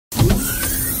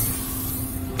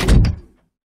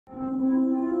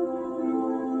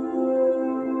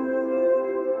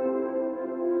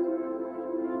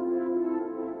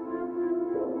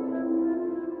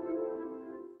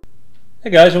Hey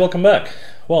guys, and welcome back.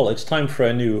 Well, it's time for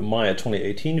a new Maya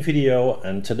 2018 video,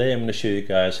 and today I'm going to show you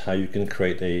guys how you can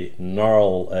create a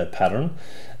knarl pattern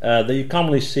that you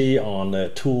commonly see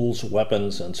on tools,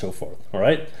 weapons, and so forth.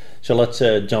 Alright, so let's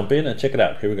jump in and check it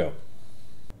out. Here we go.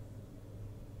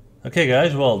 Okay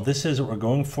guys, well this is what we're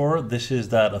going for. This is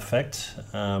that effect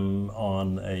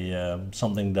on a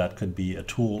something that could be a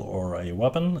tool or a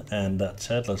weapon, and that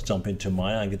said, let's jump into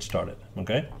Maya and get started.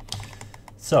 Okay.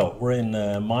 So we're in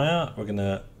Maya. We're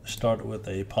gonna start with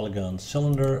a polygon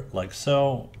cylinder like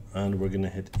so, and we're gonna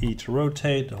hit E to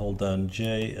rotate, hold down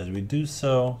J as we do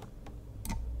so,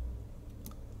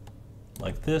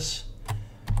 like this.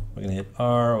 We're gonna hit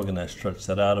R, we're gonna stretch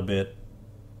that out a bit.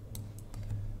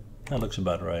 That looks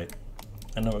about right.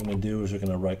 And then what we're gonna do is we're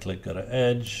gonna right click on an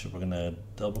edge, we're gonna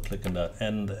double click on that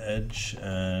end edge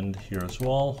and here as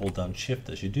well, hold down Shift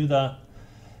as you do that.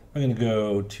 We're going to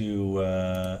go to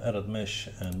Edit Mesh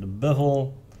and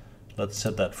Bevel. Let's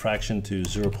set that fraction to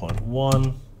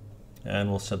 0.1 and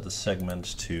we'll set the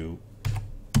segments to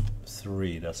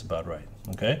 3. That's about right.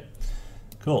 Okay,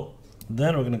 cool.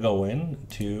 Then we're going to go in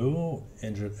to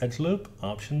Edge Loop,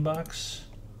 Option Box,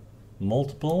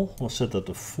 Multiple. We'll set that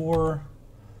to 4.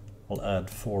 We'll add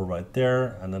 4 right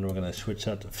there, and then we're going to switch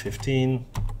that to 15.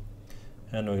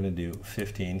 And we're going to do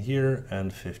 15 here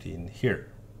and 15 here.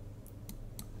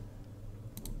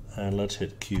 And let's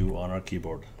hit Q on our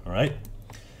keyboard. All right.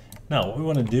 Now what we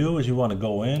want to do is you want to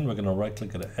go in, we're going to right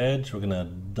click at the edge, we're going to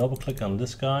double click on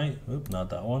this guy. Oop, not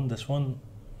that one, this one.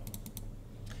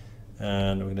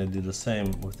 And we're going to do the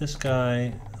same with this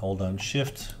guy, hold down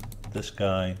Shift, this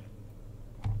guy,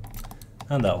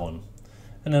 and that one.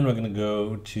 And then we're going to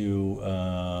go to,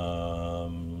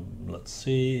 let's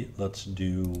see, let's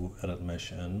do Edit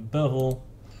Mesh and Bevel.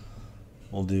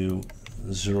 We'll do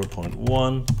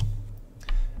 0.1.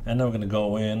 And then we're going to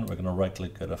go in, we're going to right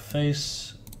click at a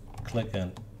face, click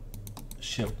and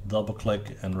shift double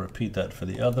click and repeat that for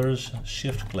the others.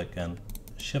 Shift click and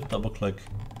shift double click,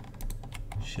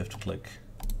 shift click,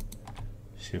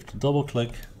 shift double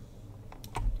click,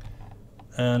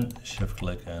 and shift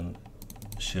click and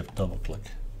shift double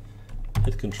click.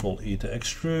 Hit Control E to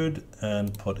extrude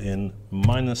and put in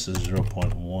minus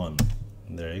 0.1.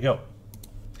 There you go.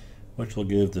 Which will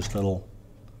give this little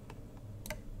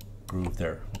groove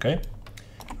there. Okay.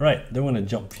 All right, then we're going to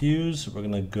jump views. We're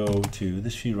going to go to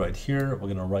this view right here. We're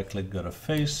going to right click, go to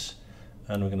face,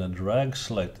 and we're going to drag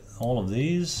select all of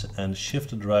these and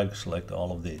shift drag select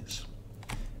all of these.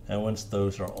 And once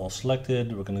those are all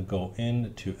selected, we're going to go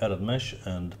in to Edit Mesh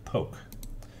and Poke.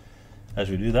 As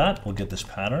we do that, we'll get this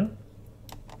pattern.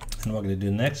 And what we're going to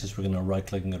do next is we're going to right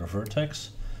click and go to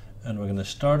vertex, and we're going to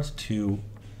start to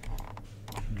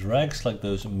drag select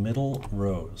those middle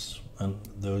rows. And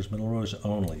those middle rows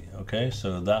only. Okay,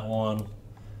 so that one,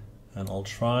 and I'll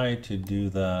try to do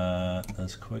that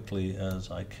as quickly as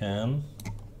I can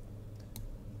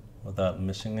without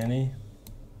missing any.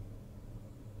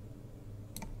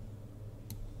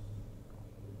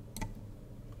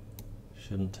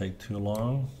 Shouldn't take too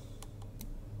long.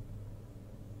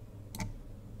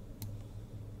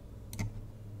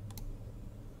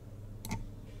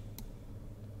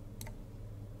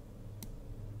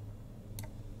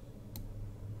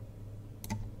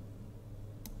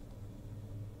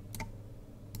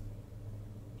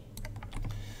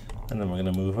 And then we're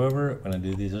going to move over. We're going to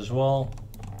do these as well.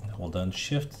 Hold down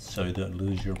Shift so you don't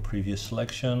lose your previous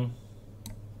selection.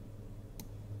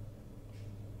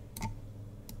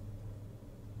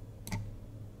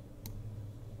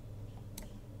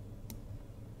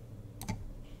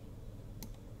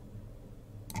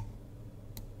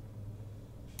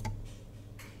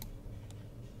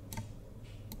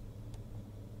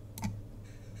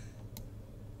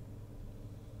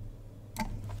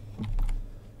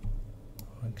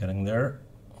 Getting there.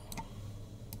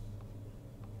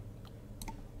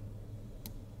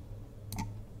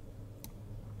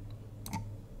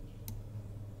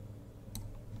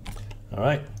 All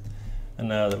right, and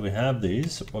now that we have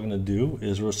these, what we're going to do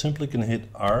is we're simply going to hit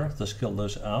R to scale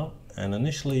those out, and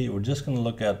initially we're just going to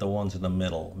look at the ones in the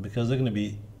middle because they're going to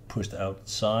be pushed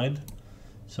outside.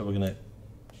 So we're going to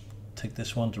take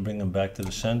this one to bring them back to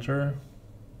the center.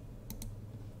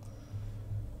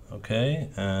 Okay,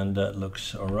 and that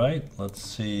looks all right. Let's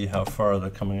see how far they're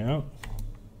coming out.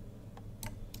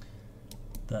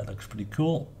 That looks pretty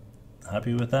cool.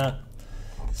 Happy with that.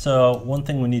 So one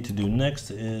thing we need to do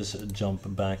next is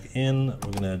jump back in.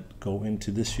 We're going to go into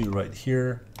this view right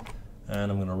here, and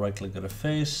I'm going to right click at a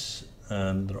face,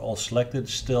 and they're all selected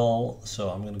still. So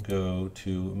I'm going to go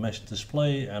to Mesh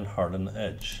Display and Harden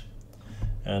Edge.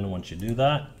 And once you do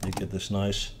that, you get this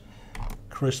nice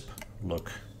crisp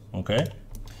look. Okay.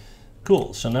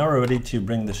 Cool, so now we're ready to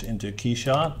bring this into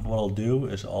Keyshot. What I'll do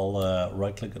is I'll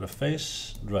right click at a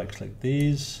face, drag click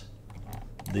these,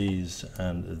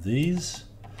 and these.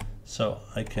 So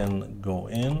I can go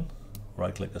in,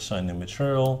 right click assign new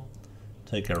material,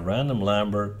 take a random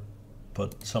Lambert,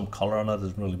 put some color on it,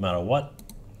 doesn't really matter what.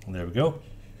 And there we go.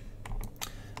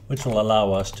 Which will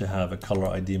allow us to have a color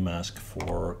ID mask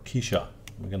for Keyshot.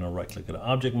 We're going to right click at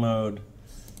object mode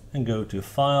and go to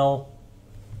file,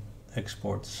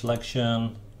 export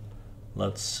selection.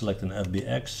 Let's select an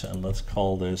FBX and let's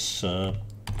call this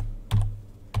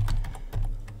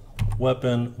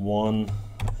weapon 1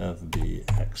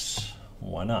 FBX.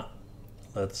 Why not?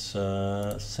 Let's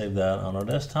save that on our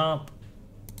desktop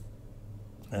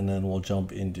and then we'll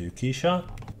jump into Keyshot.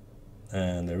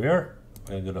 And there we are.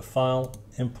 We're going to go to file,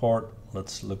 import.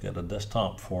 Let's look at a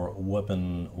desktop for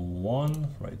weapon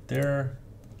 1 right there.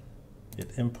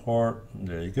 Hit import.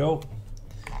 There you go.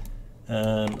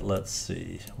 And let's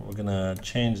see, we're gonna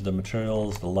change the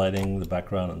materials, the lighting, the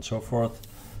background, and so forth.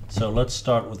 So let's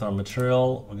start with our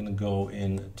material. We're gonna go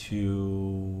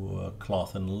into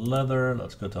cloth and leather.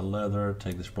 Let's go to leather,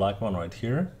 take this black one right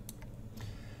here.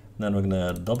 And then we're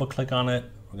gonna double click on it.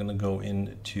 We're gonna go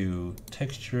into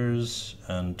textures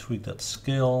and tweak that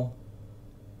scale.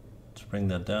 Let's bring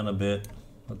that down a bit.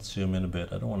 Let's zoom in a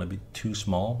bit. I don't wanna be too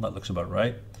small. That looks about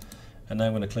right. And then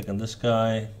I'm gonna click on this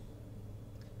guy.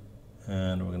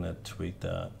 And we're going to tweak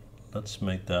that. Let's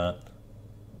make that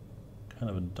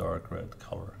kind of a dark red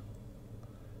color.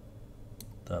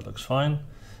 That looks fine.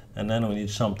 And then we need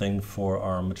something for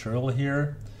our material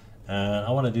here. And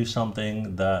I want to do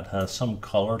something that has some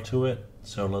color to it.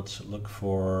 So let's look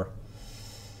for,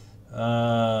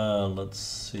 let's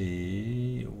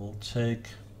see, we'll take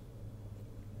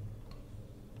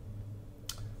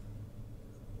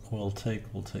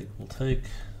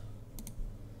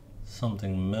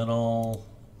something metal.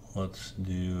 Let's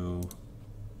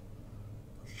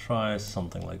try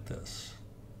something like this.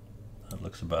 That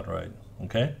looks about right.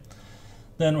 Okay.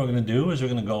 Then what we're going to do is we're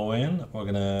going to go in, we're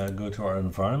going to go to our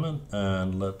environment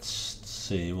and let's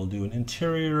see, we'll do an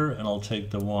interior and I'll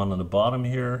take the one on the bottom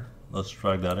here. Let's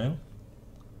drag that in.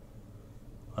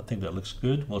 I think that looks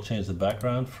good. We'll change the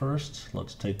background first.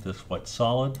 Let's take this white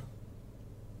solid.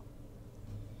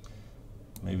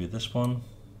 Maybe this one.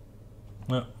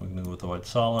 No, we're going to go with the white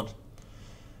solid.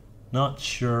 Not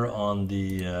sure on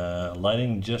the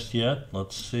lighting just yet.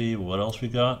 Let's see what else we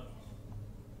got.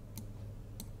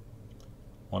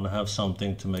 Want to have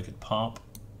something to make it pop.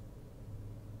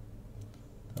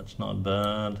 That's not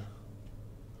bad.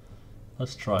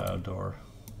 Let's try outdoor.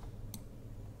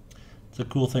 It's a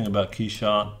cool thing about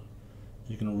Keyshot.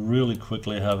 You can really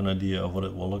quickly have an idea of what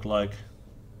it will look like.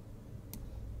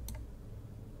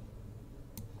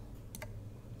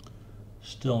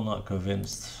 Still not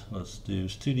convinced. Let's do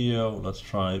studio. Let's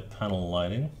try panel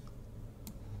lighting.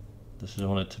 This is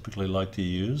one I typically like to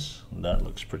use. That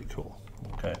looks pretty cool.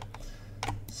 Okay.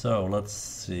 So let's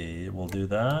see. We'll do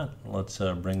that. Let's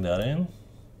bring that in.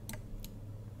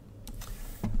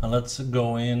 And let's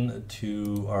go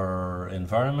into our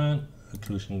environment,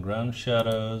 occlusion ground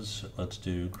shadows. Let's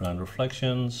do ground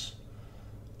reflections.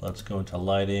 Let's go into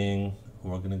lighting.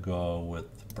 We're going to go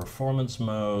with performance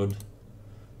mode.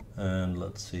 And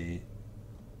let's see,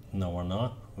 no we're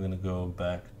not. We're going to go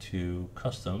back to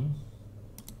custom.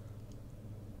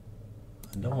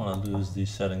 I don't want to lose these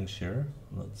settings here.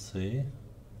 Let's see.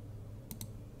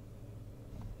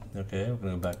 Okay, we're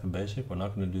going to go back to basic. We're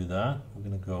not going to do that. We're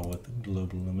going to go with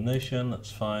global illumination.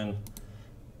 That's fine.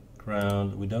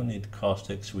 Ground, we don't need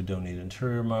caustics. We don't need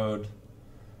interior mode.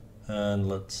 And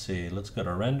let's see, let's go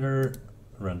to render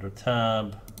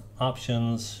tab,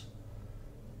 options.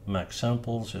 Max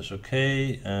samples is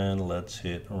okay, and let's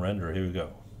hit render. Here we go.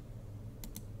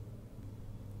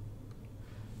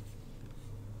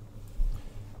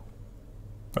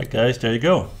 Right guys, there you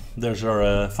go. There's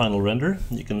our final render.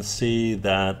 You can see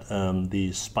that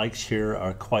the spikes here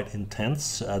are quite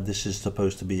intense. This is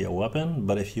supposed to be a weapon,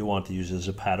 but if you want to use it as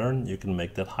a pattern, you can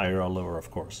make that higher or lower, of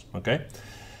course. Okay.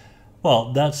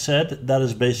 Well, that said, that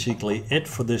is basically it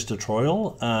for this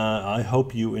tutorial. I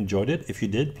hope you enjoyed it. If you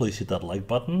did, please hit that like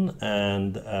button.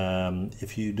 And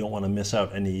if you don't want to miss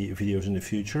out any videos in the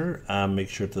future, make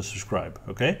sure to subscribe,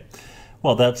 okay?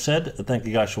 Well, that said, thank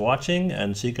you guys for watching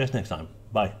and see you guys next time.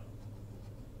 Bye.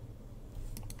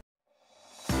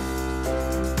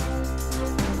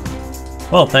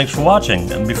 Well, thanks for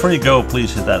watching. And before you go,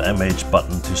 please hit that MH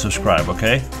button to subscribe,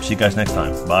 okay? See you guys next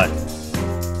time. Bye.